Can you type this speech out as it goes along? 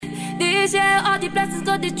trees, yeah, all the blessings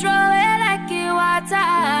go the throw away like it water.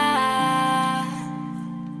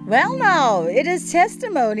 Well, now, it is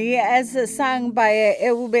Testimony as sung by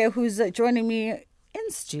EWUBE, who's joining me in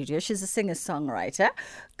studio. She's a singer-songwriter.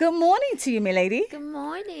 Good morning to you, my lady. Good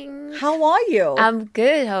morning. How are you? I'm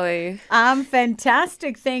good. How are you? I'm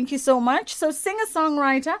fantastic. Thank you so much. So,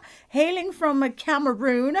 singer-songwriter, hailing from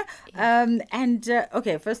Cameroon.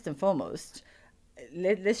 Okay, first and foremost,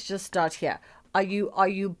 let's just start here. Are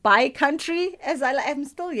you by country? I'm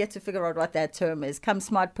still yet to figure out what that term is. Come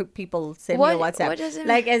smart people, send me a WhatsApp. What does it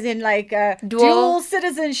like mean? as in like dual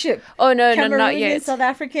citizenship. Oh no, Cameroonian, not yet. South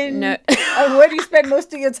African. No. Where do you spend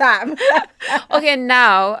most of your time? Okay,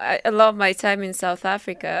 now a lot of my time in South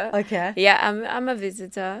Africa. Okay. Yeah, I'm a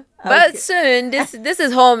visitor. But Okay. soon, this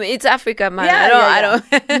is home. It's Africa, man. I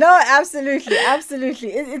don't. No, absolutely.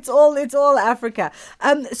 It's all Africa.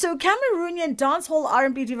 So Cameroonian dancehall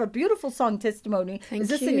R&B diva, beautiful song Testimony. Thank Is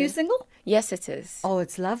this a you. new single? Yes, it is. Oh,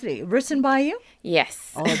 it's lovely. Written by you?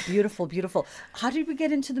 Yes. Oh, beautiful, beautiful. How did we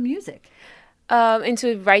get into the music?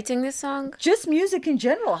 Into writing this song. Just music in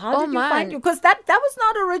general. How Oh, did you find man. you? Because that was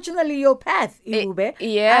not originally your path, EWUBE.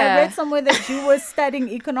 yeah. I read somewhere that you were studying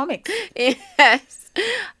economics. Yes.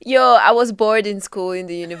 Yo, I was bored in school in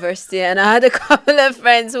the university, and I had a couple of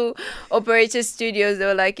friends who operated studios. They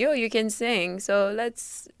were like, "Yo, you can sing, so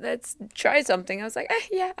let's try something." I was like,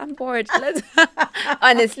 "Yeah, I'm bored."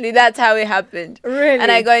 Honestly, that's how it happened. Really? And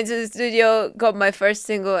I got into the studio, got my first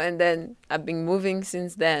single, and then I've been moving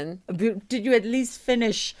since then. Did you at least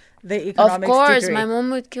finish the Of economics course, degree? my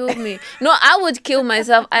mom would kill me. No, I would kill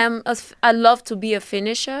myself. I love to be a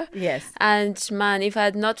finisher. Yes. And man, if I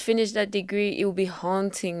had not finished that degree, it would be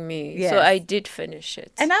haunting me. Yes. So I did finish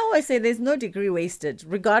it. And I always say there's no degree wasted,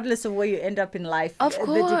 regardless of where you end up in life. Of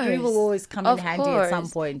course. The degree will always come in handy at some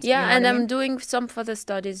point. Yeah, You know and what I I'm mean? doing some further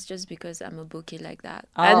studies just because I'm a bookie like that.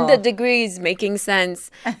 Oh. And the degree is making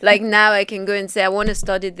sense. Like now I can go and say, I want to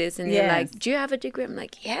study this. And they're Yes. like, do you have a degree? I'm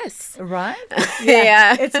like, yes. Right?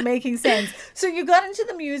 Yeah. It's making sense. So you got into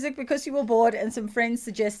the music because you were bored and some friends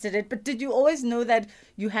suggested it. But did you always know that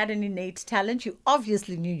you had an innate talent? You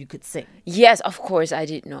obviously knew you could sing. Yes, of course, I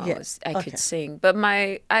did know Yes. I Okay. could sing. But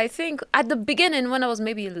I think at the beginning, when I was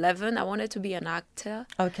maybe 11, I wanted to be an actor.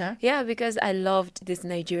 Okay. Yeah, because I loved this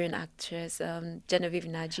Nigerian actress, Genevieve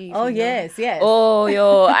Naji. if Oh, you know. yes, yes. Oh,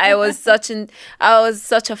 yo, I was such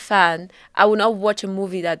a fan. I would not watch a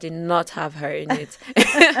movie that did not have her in it.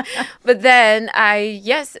 But then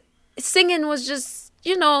singing was just,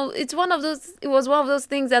 it was one of those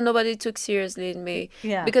things that nobody took seriously in me.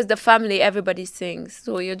 Yeah. Because the family, everybody sings.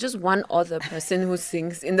 So you're just one other person who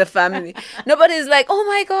sings in the family. Nobody's like, oh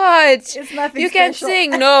my God, It's nothing you can special.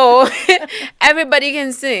 sing. No, everybody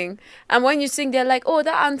can sing. And when you sing, they're like, oh,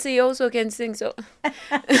 that auntie also can sing. So,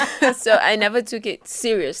 so I never took it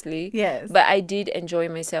seriously. Yes. But I did enjoy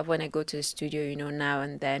myself when I go to the studio, now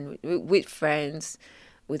and then with friends,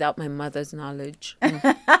 without my mother's knowledge.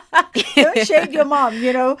 Don't shade your mom,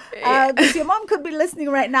 because your mom could be listening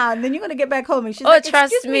right now, and then you're going to get back home and she's like,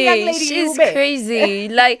 Trust "Excuse me, young me, lady, she's EWUBE." crazy.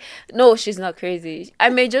 Like, no, she's not crazy. I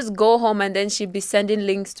may just go home and then she'd be sending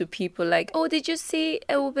links to people like, oh, did you see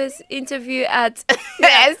EWUBE's interview at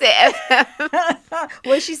SAFM?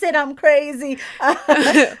 Well, she said I'm crazy.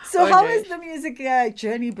 So Oh, how no. has the music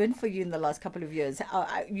journey been for you in the last couple of years?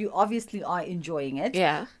 You obviously are enjoying it.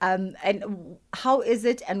 Yeah. And how is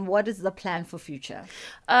it, and what is the plan for future?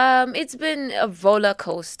 It's been a roller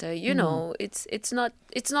coaster, It's not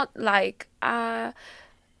like I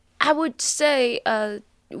would say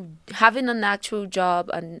having an actual job,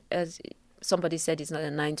 and as somebody said, it's not a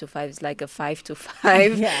 9 to 5, it's like a 5 to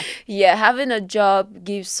 5. Yeah, having a job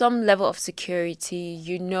gives some level of security,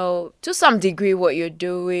 to some degree what you're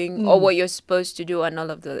doing or what you're supposed to do and all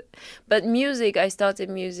of that. But music, I started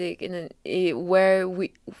music where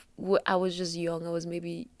I was just young. I was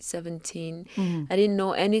maybe 17. I didn't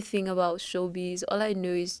know anything about showbiz. All I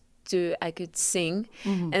knew is I could sing,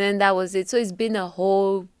 and then that was it. So it's been a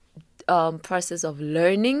whole process of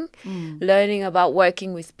learning about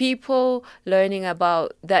working with people, learning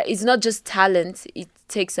about that it's not just talent. It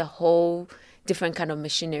takes a whole different kind of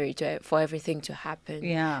machinery for everything to happen.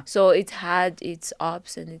 Yeah. So it had its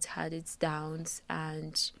ups and it had its downs,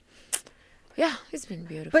 and yeah, it's been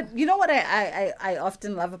beautiful. But you know what I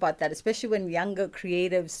often love about that, especially when younger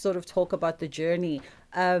creatives sort of talk about the journey.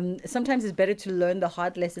 Sometimes it's better to learn the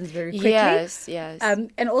hard lessons very quickly. Yes.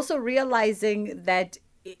 And also realizing that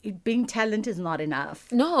being talent is not enough.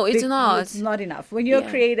 No, it's not. It's not enough. When you're Yeah.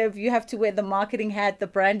 creative, you have to wear the marketing hat, the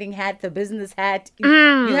branding hat, the business hat. You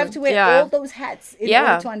have to wear all those hats in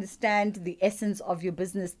order to understand the essence of your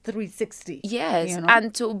business 360. Yes, you know?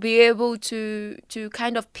 and to be able to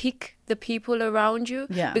kind of pick the people around you,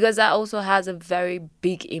 Yeah. because that also has a very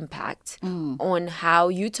big impact on how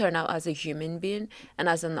you turn out as a human being and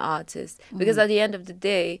as an artist. Because at the end of the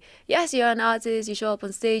day, yes, you're an artist, you show up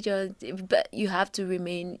on stage, but you have to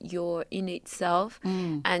remain your innate self.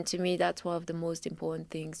 And to me, that's one of the most important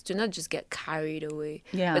things, to not just get carried away,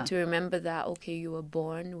 Yeah. but to remember that, okay, you were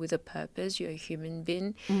born with a purpose, you're a human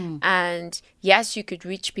being. And yes, you could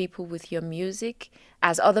reach people with your music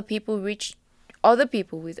as other people reach other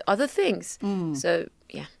people with other things. So,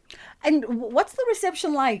 yeah. And what's the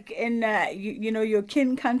reception like in your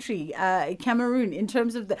kin country, Cameroon, in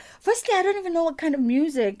terms of firstly, I don't even know what kind of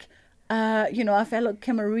music our fellow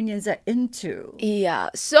Cameroonians are into. Yeah.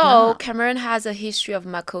 So Cameroon has a history of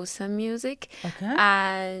Makossa music. Okay.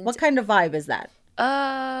 And What kind of vibe is that?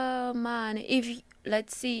 man,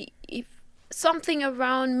 if something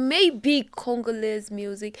around maybe Congolese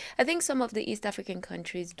music. I think some of the East African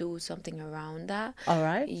countries do something around that. All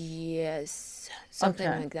right. Yes, something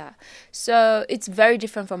Okay. like that. So it's very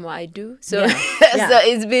different from what I do. So, Yeah. so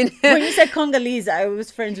it's been. When you said Congolese, I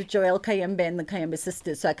was friends with Joel Kayembe and the Kayembe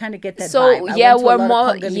sisters, so I kind of get that So vibe. I yeah, went to a we're lot of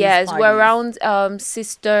more Congolese we're parties. around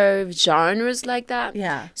sister genres like that.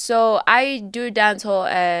 Yeah. So I do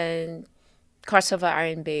dancehall and crossover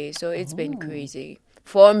R&B. So it's been crazy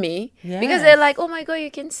for me because they're like, oh my god,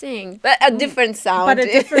 you can sing, but a different sound, But a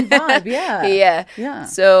different vibe, yeah. yeah. Yeah.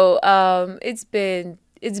 So it's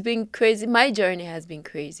been crazy. My journey has been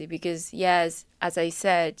crazy because, yes, as I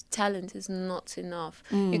said, talent is not enough.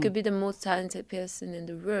 You could be the most talented person in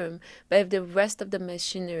the room, but if the rest of the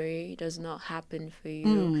machinery does not happen for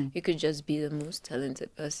you, you could just be the most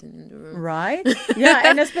talented person in the room. Right? Yeah,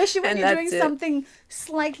 and especially when And you're doing that's it. something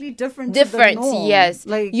slightly different. Different, to the norm. yes.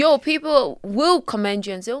 Like, People will commend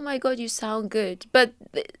you and say, oh my god, you sound good, but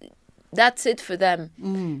that's it for them.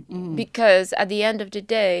 Because at the end of the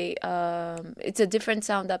day, it's a different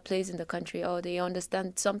sound that plays in the country, or they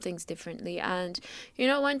understand some things differently. And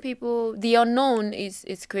when people, the unknown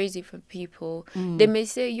is crazy for people. They may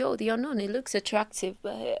say, yo, the unknown, it looks attractive,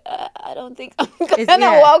 but I don't think I'm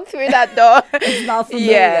gonna walk through that door. it's not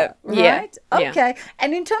familiar, Yeah, right? yeah. Okay.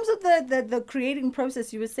 And in terms of the creating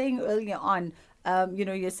process, you were saying earlier on, you're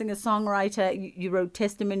a singer-songwriter, you wrote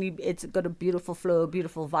Testimony, it's got a beautiful flow, a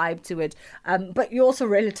beautiful vibe to it, but you're also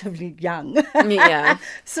relatively young. Yeah.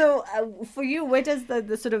 So for you, where does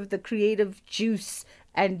the sort of the creative juice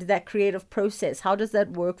and that creative process, how does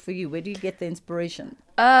that work for you? Where do you get the inspiration?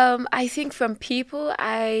 I think from people,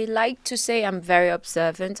 I like to say I'm very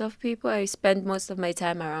observant of people. I spend most of my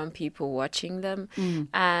time around people, watching them,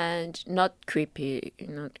 and not creepy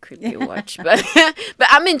watch, but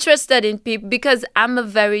I'm interested in people because I'm a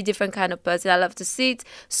very different kind of person. I love to sit,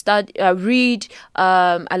 study, read.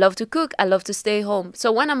 I love to cook. I love to stay home.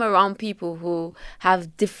 So when I'm around people who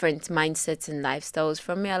have different mindsets and lifestyles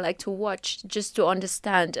from me, I like to watch just to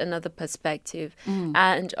understand another perspective.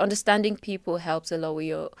 And understanding people helps a lot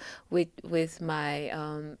with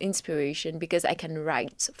my inspiration, because I can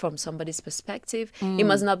write from somebody's perspective. It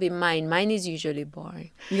must not be mine. Mine is usually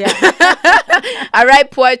boring. Yeah. I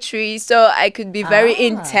write poetry, so I could be very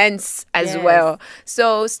intense as well.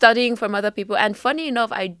 So studying from other people, and funny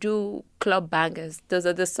enough, I do club bangers. Those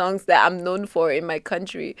are the songs that I'm known for in my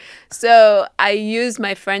country. So I use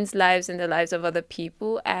my friends' lives and the lives of other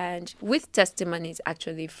people, and with testimonies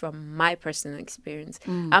actually from my personal experience,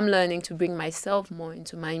 I'm learning to bring myself more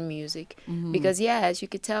into my music, because yes, you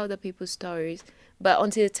could tell the people's stories, but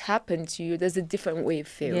until it happened to you, there's a different way it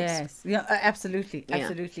feels. Yes, yeah, absolutely.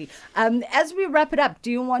 As we wrap it up,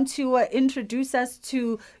 do you want to introduce us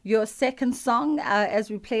to your second song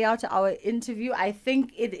as we play out our interview? I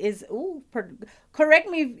think it is. Correct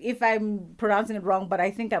me if I'm pronouncing it wrong, but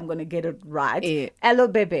I think I'm going to get it right. Yeah. Hello,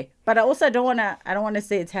 baby. But I also don't want to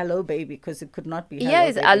say it's hello, baby, because it could not be. Hello,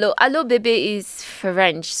 Yes, baby. allo bébé is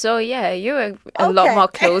French, so yeah, you're a lot Okay. more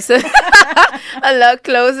closer, a lot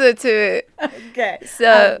closer to it. Okay.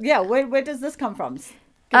 So where does this come from?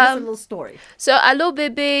 Give us a little story. So allo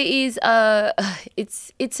bébé is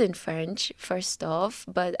it's in French first off,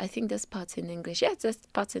 but I think there's parts in English. Yeah, there's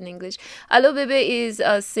parts in English. Allo bébé is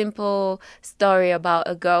a simple story about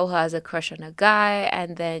a girl who has a crush on a guy,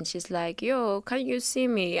 and then she's like, "Yo, can you see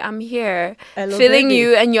me? I'm here, Hello, feeling baby."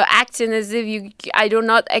 you," and you're acting as if I do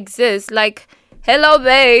not exist. Like, hello,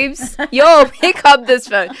 babes. Yo, pick up this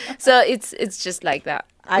phone. So it's just like that.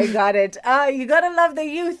 I got it. You gotta love the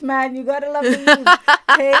youth, man. You gotta love the youth.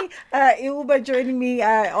 Hey, EWUBE joining me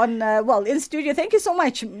in studio. Thank you so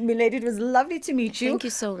much, milady. It was lovely to meet you. Thank you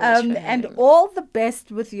so much for and having me. all the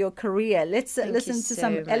best with your career. Let's Thank listen you to so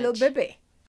some Hello much. Bebe.